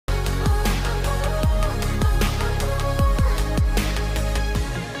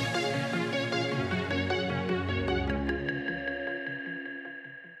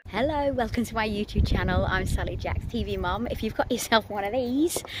Hello, welcome to my YouTube channel. I'm Sally Jack's TV mum. If you've got yourself one of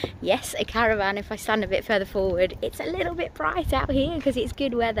these, yes, a caravan. If I stand a bit further forward, it's a little bit bright out here because it's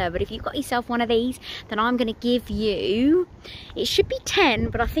good weather, but if you've got yourself one of these, then I'm going to give you, it should be 10,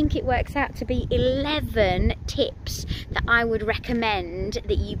 but I think it works out to be 11 tips that I would recommend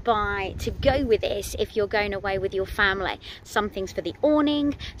that you buy to go with this if you're going away with your family. Some things for the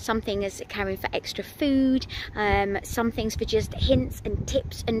awning, some things carrying for extra food, some things for just hints and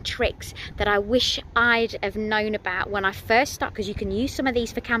tips and tricks that I wish I'd have known about when I first started, because you can use some of these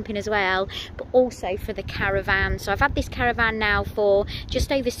for camping as well, but also for the caravan. So I've had this caravan now for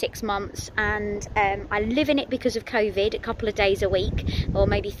just over 6 months, and I live in it because of COVID, a couple of days a week or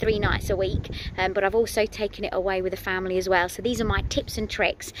maybe 3 nights a week, but I've also taken it away with the family as well. So these are my tips and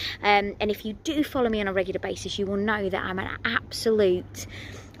tricks, and if you do follow me on a regular basis, you will know that I'm an absolute,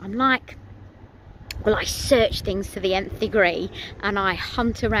 well, I search things to the nth degree and I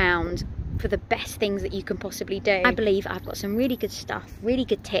hunt around for the best things that you can possibly do. I believe I've got some really good stuff, really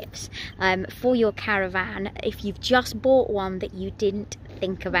good tips for your caravan if you've just bought one that you didn't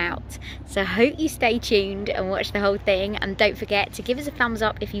think about. So I hope you stay tuned and watch the whole thing, and don't forget to give us a thumbs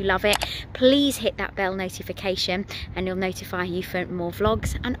up if you love it. Please hit that bell notification and it'll notify you for more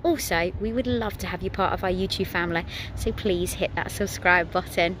vlogs, and also we would love to have you part of our YouTube family, so please hit that subscribe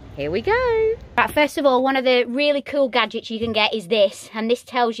button. Here we go. Right, first of all, one of the really cool gadgets you can get is this, and this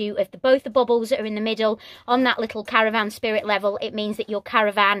tells you if both the bubbles are in the middle on that little caravan spirit level, it means that your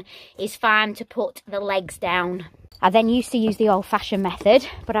caravan is fine to put the legs down. I then used to use the old-fashioned method,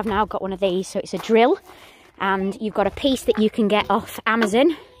 but I've now got one of these. So it's a drill, and you've got a piece that you can get off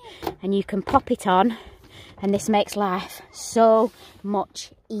Amazon, and you can pop it on, and this makes life so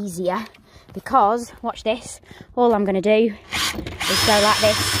much easier because, watch this, all I'm going to do is go like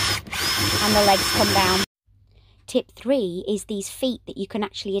this, and the legs come down. Tip 3 is these feet that you can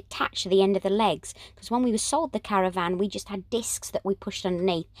actually attach to the end of the legs, because when we were sold the caravan we just had discs that we pushed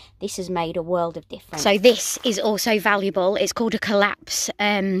underneath. This has made a world of difference. So this is also valuable. It's called a Colapz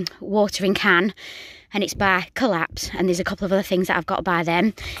watering can, and it's by Colapz, and there's a couple of other things that I've got by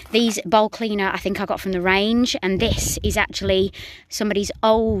them. These bowl cleaner I think I got from the range, and this is actually somebody's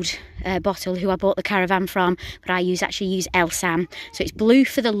old bottle who I bought the caravan from, but I actually use Elsan. So it's blue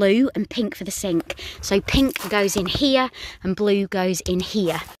for the loo and pink for the sink. So pink goes in here and blue goes in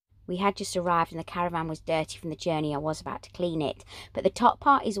here. We had just arrived and the caravan was dirty from the journey. I was about to clean it. But the top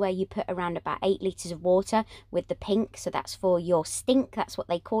part is where you put around about 8 litres of water with the pink. So that's for your stink, that's what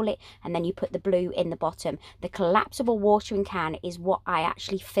they call it. And then you put the blue in the bottom. The collapsible watering can is what I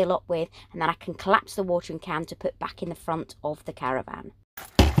actually fill up with. And then I can collapse the watering can to put back in the front of the caravan.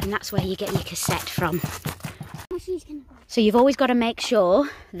 And that's where you get your cassette from. So you've always got to make sure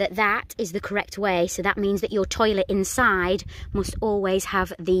that that is the correct way. So that means that your toilet inside must always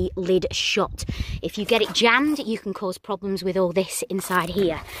have the lid shut. If you get it jammed, you can cause problems with all this inside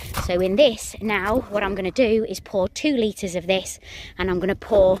here. So in this now, what I'm going to do is pour 2 litres of this, and I'm going to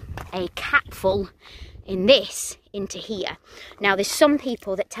pour a capful in this into here. Now there's some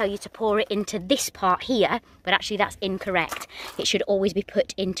people that tell you to pour it into this part here, but actually that's incorrect. It should always be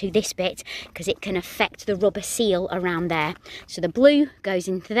put into this bit because it can affect the rubber seal around there. So the blue goes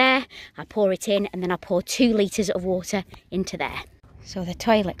into there, I pour it in, and then I pour 2 litres of water into there. So the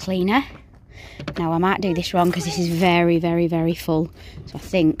toilet cleaner, now I might do this wrong because this is very, very, very full. So I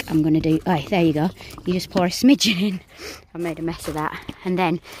think I'm going to do, oh, there you go. You just pour a smidgen in. I made a mess of that. And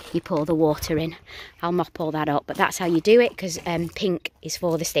then you pour the water in. I'll mop all that up, but that's how you do it, because pink is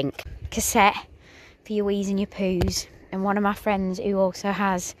for the stink. Cassette for your wees and your poos. And one of my friends who also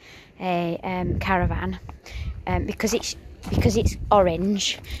has a caravan, because it's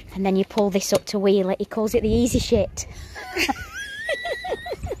orange, and then you pull this up to wheel it, he calls it the easy shit.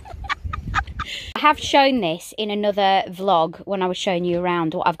 I have shown this in another vlog when I was showing you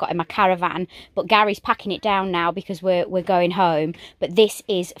around what I've got in my caravan, but Gary's packing it down now because we're going home. But this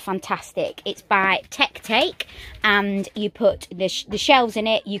is fantastic. It's by Tectake, and you put the shelves in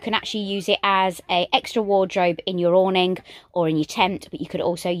it. You can actually use it as an extra wardrobe in your awning or in your tent, but you could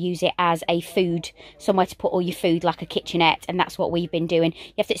also use it as a food, somewhere to put all your food, like a kitchenette, and that's what we've been doing.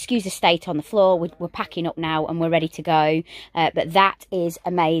 You have to excuse the state on the floor. We're packing up now and we're ready to go, but that is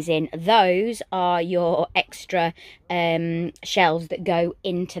amazing. Those are your extra shelves that go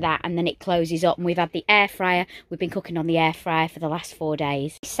into that, and then it closes up. And we've had the air fryer. We've been cooking on the air fryer for the last 4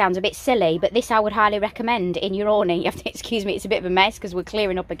 days. This sounds a bit silly, but this I would highly recommend in your awning. You have to excuse me, it's a bit of a mess because we're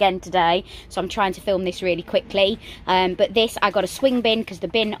clearing up again today, so I'm trying to film this really quickly. But this, I got a swing bin because the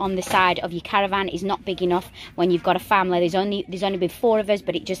bin on the side of your caravan is not big enough when you've got a family. There's only been 4 of us,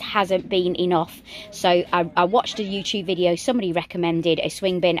 but it just hasn't been enough. So I watched a YouTube video, somebody recommended a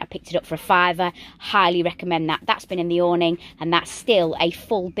swing bin. I picked it up for £5. Highly recommend that. That's been in the awning, and that's still a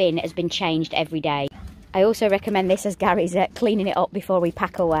full bin, has been changed every day. I also recommend this as Gary's cleaning it up before we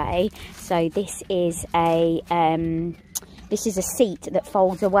pack away. So this is a seat that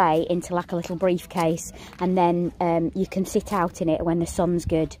folds away into like a little briefcase, and then you can sit out in it when the sun's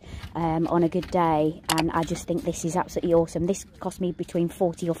good on a good day. And I just think this is absolutely awesome. This cost me between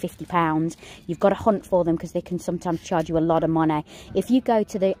 £40 or £50. You've got to hunt for them because they can sometimes charge you a lot of money. If you go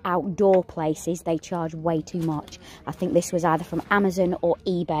to the outdoor places, they charge way too much. I think this was either from Amazon or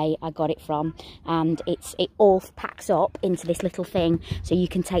eBay I got it from, and it all packs up into this little thing, so you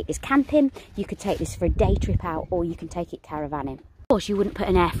can take this camping, you could take this for a day trip out, or you can take it caravanning. Of course, you wouldn't put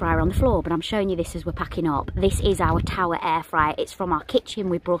an air fryer on the floor, but I'm showing you this as we're packing up. This is our tower air fryer. It's from our kitchen.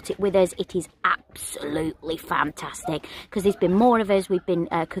 We brought it with us. It is absolutely fantastic because there's been more of us. We've been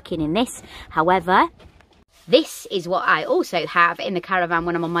cooking in this. However, this is what I also have in the caravan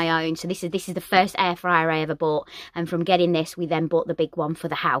when I'm on my own. So this is the first air fryer I ever bought, and from getting this we then bought the big one for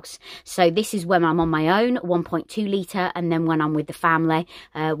the house. So this is when I'm on my own, 1.2 litre, and then when I'm with the family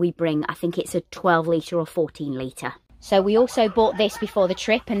we bring, I think it's a 12 litre or 14 litre. So we also bought this before the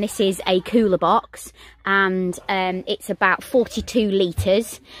trip, and this is a cooler box, and it's about 42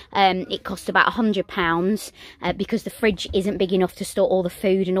 litres. It cost about £100 because the fridge isn't big enough to store all the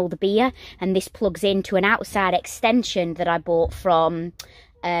food and all the beer, and this plugs into an outside extension that I bought from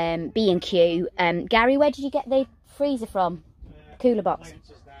B&Q. Gary, where did you get the freezer from? Cooler box?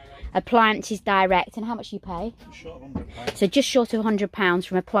 Appliances Direct. And how much do you pay? So just short of £100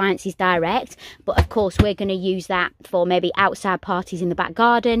 from Appliances Direct. But of course we're going to use that for maybe outside parties in the back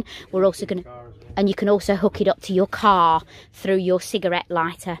garden. We're also going to, and you can also hook it up to your car through your cigarette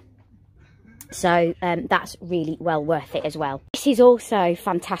lighter. So that's really well worth it as well. This is also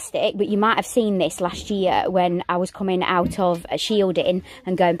fantastic, but you might have seen this last year when I was coming out of shielding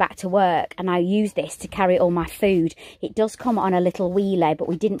and going back to work, and I used this to carry all my food. It does come on a little wheelie, but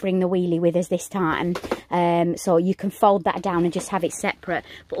we didn't bring the wheelie with us this time. So you can fold that down and just have it separate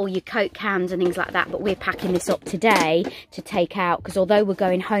for all your Coke cans and things like that. But we're packing this up today to take out, because although we're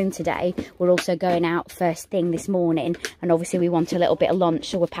going home today, we're also going out first thing this morning, and obviously we want a little bit of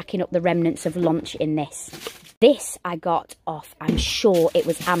lunch, so we're packing up the remnants of lunch in this. This I got off, I'm sure it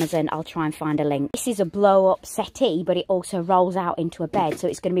was Amazon. I'll try and find a link. This is a blow up settee, but it also rolls out into a bed. So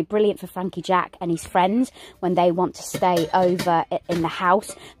it's going to be brilliant for Frankie Jack and his friends when they want to stay over in the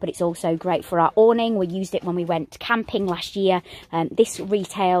house. But it's also great for our awning. We used it when we went camping last year. This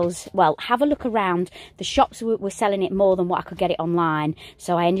retails, well, have a look around. The shops were selling it more than what I could get it online.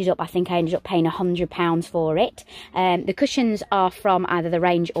 So I think I ended up paying £100 for it. The cushions are from either the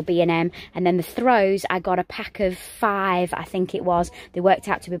Range or B&M. And then the throws, I got a pack of 5, I think it was. They worked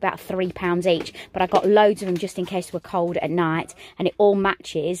out to be about £3 each, but I got loads of them just in case we're cold at night, and it all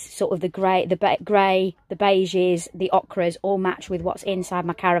matches sort of the grey, the beiges, the ochres all match with what's inside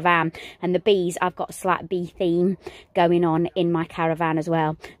my caravan. And the bees, I've got a slight bee theme going on in my caravan as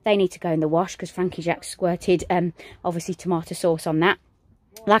well. They need to go in the wash because Frankie Jack squirted obviously tomato sauce on that.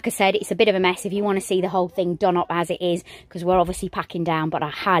 Like I said, it's a bit of a mess if you want to see the whole thing done up as it is, because we're obviously packing down, but I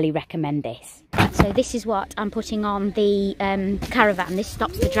highly recommend this. So this is what I'm putting on the caravan. This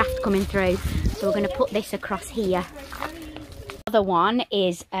stops the draft coming through, so we're going to put this across here. The other one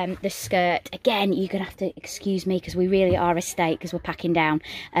is the skirt. Again, you're going to have to excuse me because we really are a state because we're packing down.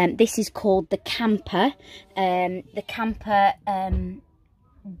 This is called the Kampa. The Kampa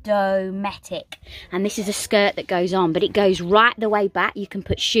dometic, and this is a skirt that goes on, but it goes right the way back. You can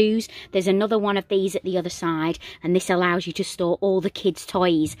put shoes. There's another one of these at the other side, and this allows you to store all the kids'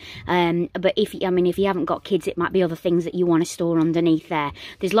 toys. But if you haven't got kids, it might be other things that you want to store underneath there.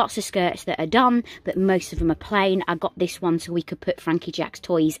 There's lots of skirts that are done, but most of them are plain. I got this one so we could put Frankie Jack's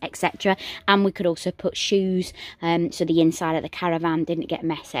toys, etc., and we could also put shoes, so the inside of the caravan didn't get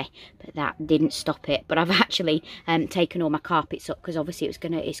messy. But that didn't stop it. But I've actually taken all my carpets up because obviously it's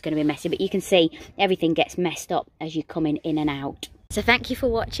gonna be messy, but you can see everything gets messed up as you're coming in and out. So thank you for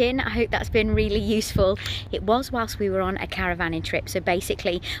watching. I hope that's been really useful. It was whilst we were on a caravanning trip. So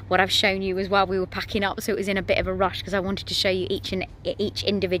basically what I've shown you was while we were packing up, so it was in a bit of a rush because I wanted to show you each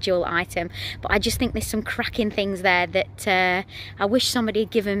individual item. But I just think there's some cracking things there that I wish somebody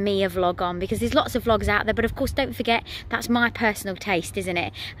had given me a vlog on, because there's lots of vlogs out there, but of course don't forget that's my personal taste, isn't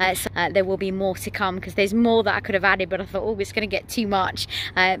it? So, there will be more to come, because there's more that I could have added, but I thought, oh, it's going to get too much,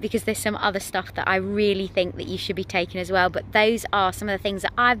 because there's some other stuff that I really think that you should be taking as well. But those are some of the things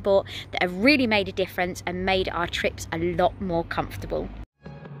that I've bought that have really made a difference and made our trips a lot more comfortable.